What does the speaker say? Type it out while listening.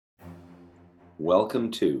Welcome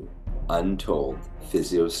to Untold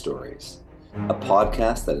Physio Stories, a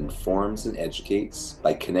podcast that informs and educates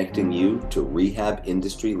by connecting you to rehab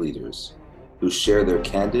industry leaders who share their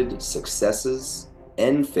candid successes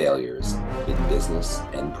and failures in business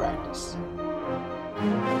and practice.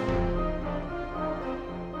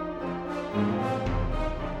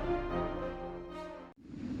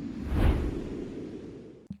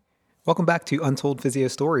 Welcome back to Untold Physio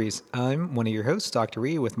Stories. I'm one of your hosts, Dr.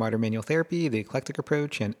 Ree, with Modern Manual Therapy, the Eclectic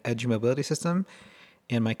Approach, and Edge Mobility System.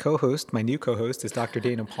 And my new co-host, is Dr.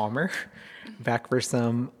 Dana Palmer, back for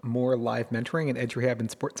some more live mentoring in Edge Rehab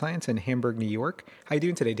and Sport Science in Hamburg, New York. How you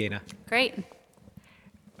doing today, Dana? Great.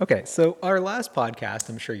 Okay, so our last podcast,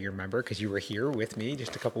 I'm sure you remember because you were here with me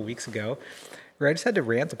just a couple weeks ago, where I just had to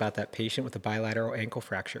rant about that patient with a bilateral ankle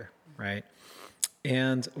fracture, right?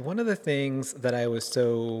 And one of the things that I was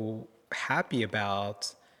so happy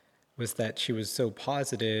about was that she was so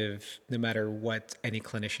positive no matter what any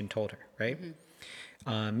clinician told her, right?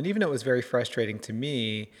 And even though it was very frustrating to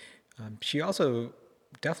me, she also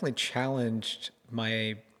definitely challenged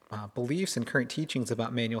my beliefs and current teachings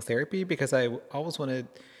about manual therapy because I would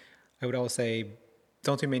always say,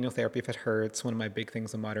 don't do manual therapy if it hurts. One of my big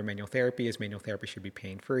things in modern manual therapy is manual therapy should be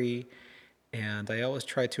pain-free. And I always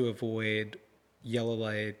try to avoid yellow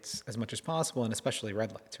lights as much as possible, and especially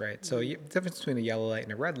red lights, right? So the difference between a yellow light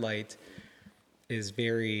and a red light is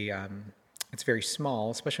it's very small,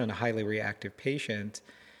 especially on a highly reactive patient.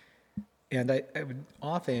 And I would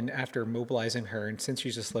often, after mobilizing her, and since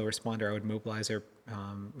she's a slow responder, I would mobilize her,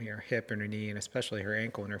 her hip and her knee, and especially her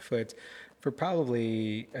ankle and her foot for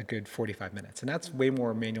probably a good 45 minutes. And that's way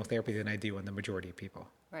more manual therapy than I do on the majority of people.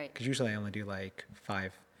 Right. Because usually I only do like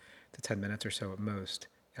 5 to 10 minutes or so at most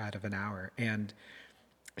out of an hour. And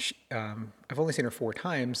I've only seen her 4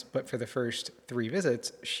 times, but for the first 3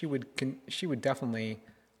 visits, she would definitely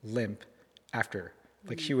limp after.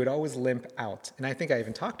 Like she would always limp out. And I think I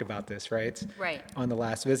even talked about this, right? Right. On the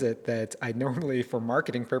last visit, that I normally, for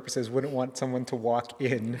marketing purposes, wouldn't want someone to walk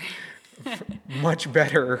in much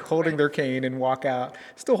better holding their cane and walk out,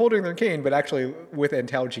 still holding their cane, but actually with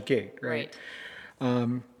antalgic gait, right?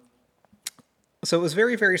 So it was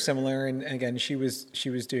very, very similar. And again, she was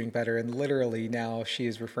doing better. And literally now she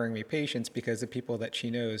is referring me patients because the people that she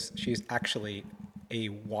knows, she's actually a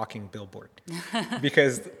walking billboard.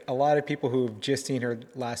 Because a lot of people who've just seen her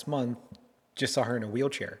last month just saw her in a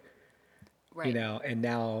wheelchair, Right. and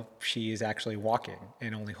now she is actually walking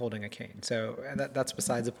and only holding a cane. So that's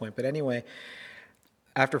besides the point. But anyway,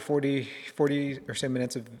 after 40 or so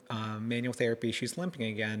minutes of manual therapy, she's limping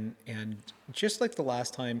again. And just like the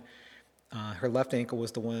last time, her left ankle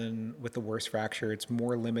was the one with the worst fracture. It's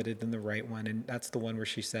more limited than the right one. And that's the one where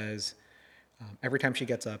she says, every time she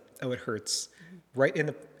gets up, oh, it hurts. Right in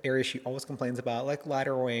the area she always complains about, like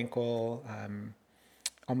lateral ankle,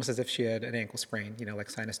 almost as if she had an ankle sprain, like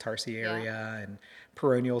sinus tarsi area. And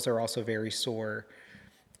peroneals are also very sore.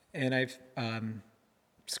 And I've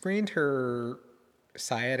screened her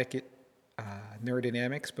sciatic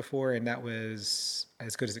neurodynamics before, and that was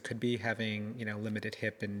as good as it could be, having limited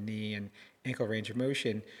hip and knee and ankle range of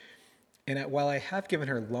motion. And while I have given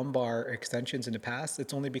her lumbar extensions in the past,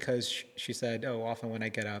 it's only because she said, oh, often when I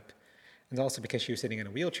get up, and also because she was sitting in a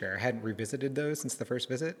wheelchair. I hadn't revisited those since the first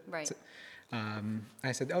visit. Right. So,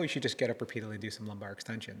 I said, oh, you should just get up repeatedly and do some lumbar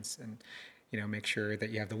extensions, and make sure that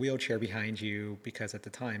you have the wheelchair behind you, because at the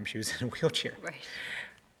time she was in a wheelchair. Right.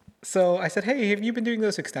 So I said, hey, have you been doing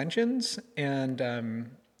those extensions? And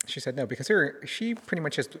she said no, because she pretty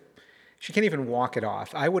much she can't even walk it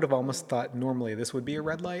off. I would have almost thought normally this would be a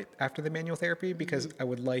red light after the manual therapy, because I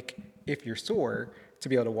would like, if you're sore, to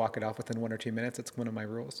be able to walk it off within 1 or 2 minutes. It's one of my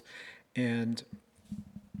rules. And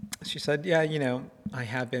she said, yeah, I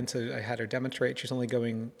had her demonstrate. She's only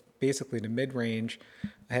going basically to mid-range.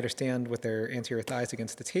 I had her stand with her anterior thighs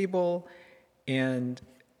against the table, and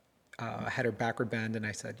I had her backward bend, and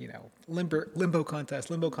I said, limbo contest.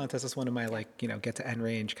 Limbo contest is one of my get to end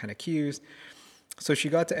range kind of cues. So she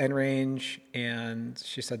got to end range, and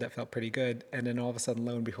she said that felt pretty good. And then all of a sudden,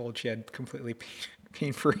 lo and behold, she had completely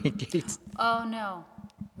pain-free gaits. Oh, no.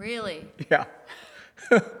 Really? Yeah.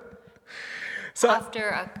 So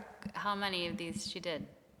After how many of these she did?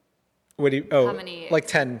 how many? Like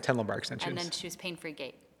 10 lumbar extensions. And then she was pain-free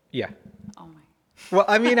gait. Yeah. Oh, my. Well,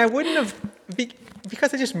 I mean, I wouldn't have,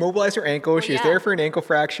 because I just mobilized her ankle. She was there for an ankle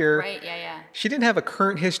fracture. Right, yeah. She didn't have a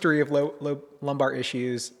current history of low lumbar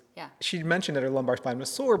issues. Yeah. She mentioned that her lumbar spine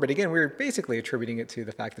was sore, but again, we were basically attributing it to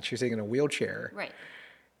the fact that she was sitting in a wheelchair. Right.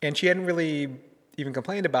 And she hadn't really even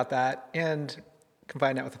complained about that, and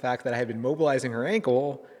combined that with the fact that I had been mobilizing her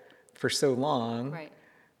ankle for so long. Right.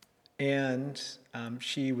 And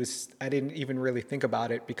I didn't even really think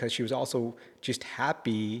about it because she was also just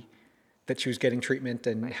happy that she was getting treatment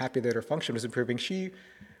and happy that her function was improving. She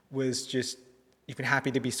was just even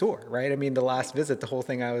happy to be sore, right? I mean, the last visit, the whole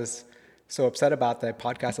thing I was so upset about that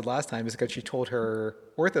podcast the last time is because she told her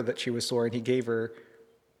ortho that she was sore and he gave her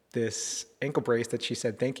this ankle brace that she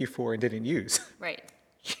said thank you for and didn't use. Right.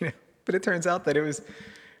 But it turns out that it was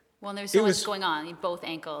Well, and there's so much going on, both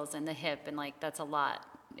ankles and the hip, and like that's a lot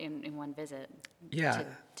in one visit. Yeah.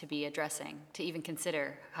 To be addressing, to even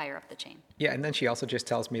consider higher up the chain. Yeah, and then she also just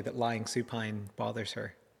tells me that lying supine bothers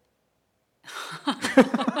her.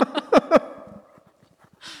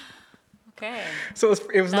 Okay. So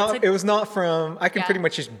it was not from, I can Yeah. pretty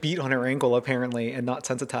much just beat on her ankle apparently and not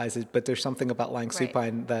sensitize it, but there's something about lying Right.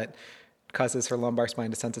 supine that causes her lumbar spine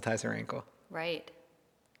to sensitize her ankle. Right.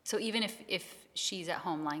 So even if she's at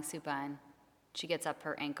home lying supine, she gets up,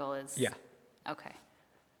 her ankle is. Yeah. Okay.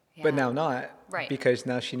 But Yeah. now not, Right. because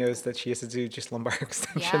now she knows that she has to do just lumbar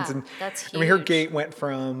extensions. Yeah, And that's I mean, her huge. gait went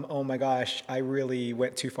from, oh my gosh, I really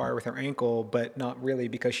went too far with her ankle, but not really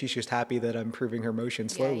because she's just happy that I'm improving her motion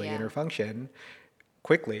slowly yeah. and her function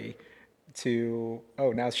quickly to,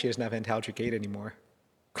 oh, now she doesn't have antalgic gait anymore.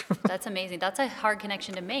 That's amazing. That's a hard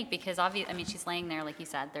connection to make because obviously, I mean, she's laying there, like you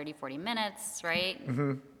said, 30, 40 minutes, right?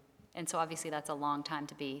 Mm-hmm. And so obviously that's a long time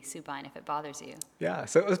to be supine if it bothers you. Yeah,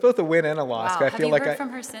 so it was both a win and a loss. Wow. I Have feel you like heard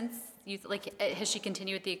from her since? Has she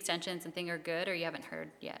continued with the extensions and things are good, or you haven't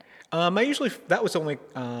heard yet? that was only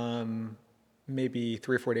maybe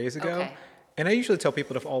 3 or 4 days ago. Okay. And I usually tell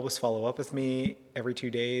people to always follow up with me every 2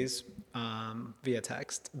 days via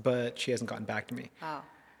text, but she hasn't gotten back to me. Wow.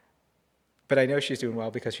 But I know she's doing well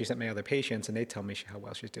because she sent me other patients and they tell me how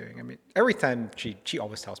well she's doing. I mean, every time she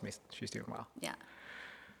always tells me she's doing well. Yeah.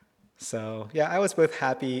 So yeah, I was both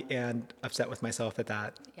happy and upset with myself at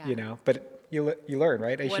that, Yeah. but you learn,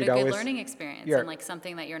 right? What a good learning experience, Yeah. and like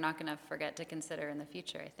something that you're not going to forget to consider in the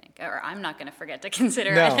future, I think. Or I'm not going to forget to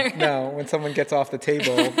consider No, either. no. When someone gets off the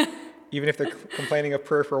table, even if they're complaining of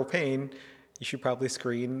peripheral pain, you should probably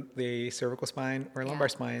screen the cervical spine or lumbar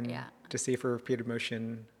spine yeah. to see if a repeated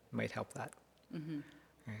motion might help that. Mm-hmm.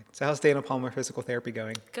 All right. So how's Dana Palmer physical therapy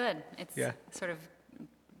going? Good. It's Yeah. sort of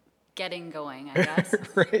getting going, I guess.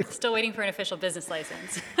 Right. Still waiting for an official business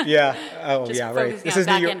license. Yeah. Oh, Just yeah. Right. focusing on New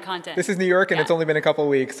back-end York. content. This is New York, and Yeah. it's only been a couple of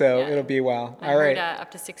weeks, so Yeah. it'll be a while. I All heard right. up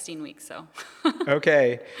to 16 weeks, so.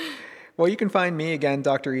 Okay. Well, you can find me again,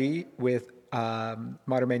 Dr. E, with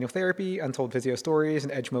Modern Manual Therapy, Untold Physio Stories,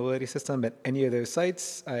 and Edge Mobility System at any of those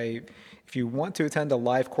sites. If you want to attend a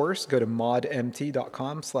live course, go to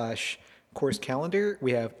modmt.com/course calendar.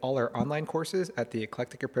 We have all our online courses at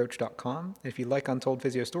theeclecticapproach.com. If you like Untold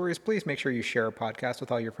Physio Stories, please make sure you share our podcast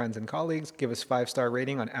with all your friends and colleagues. Give us 5-star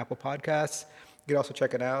rating on Apple Podcasts. You can also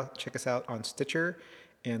check us out on Stitcher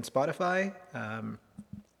and Spotify.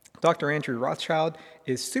 Dr. Andrew Rothschild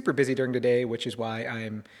is super busy during the day, which is why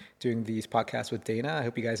I'm doing these podcasts with Dana. I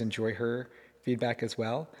hope you guys enjoy her feedback as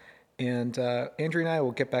well. And Andrew and I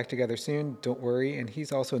will get back together soon. Don't worry. And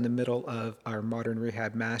he's also in the middle of our Modern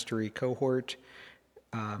Rehab Mastery cohort.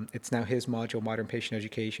 It's now his module, Modern Patient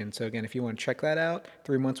Education. So again, if you want to check that out,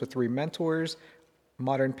 3 months with 3 mentors,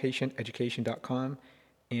 modernpatienteducation.com.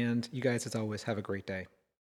 And you guys, as always, have a great day.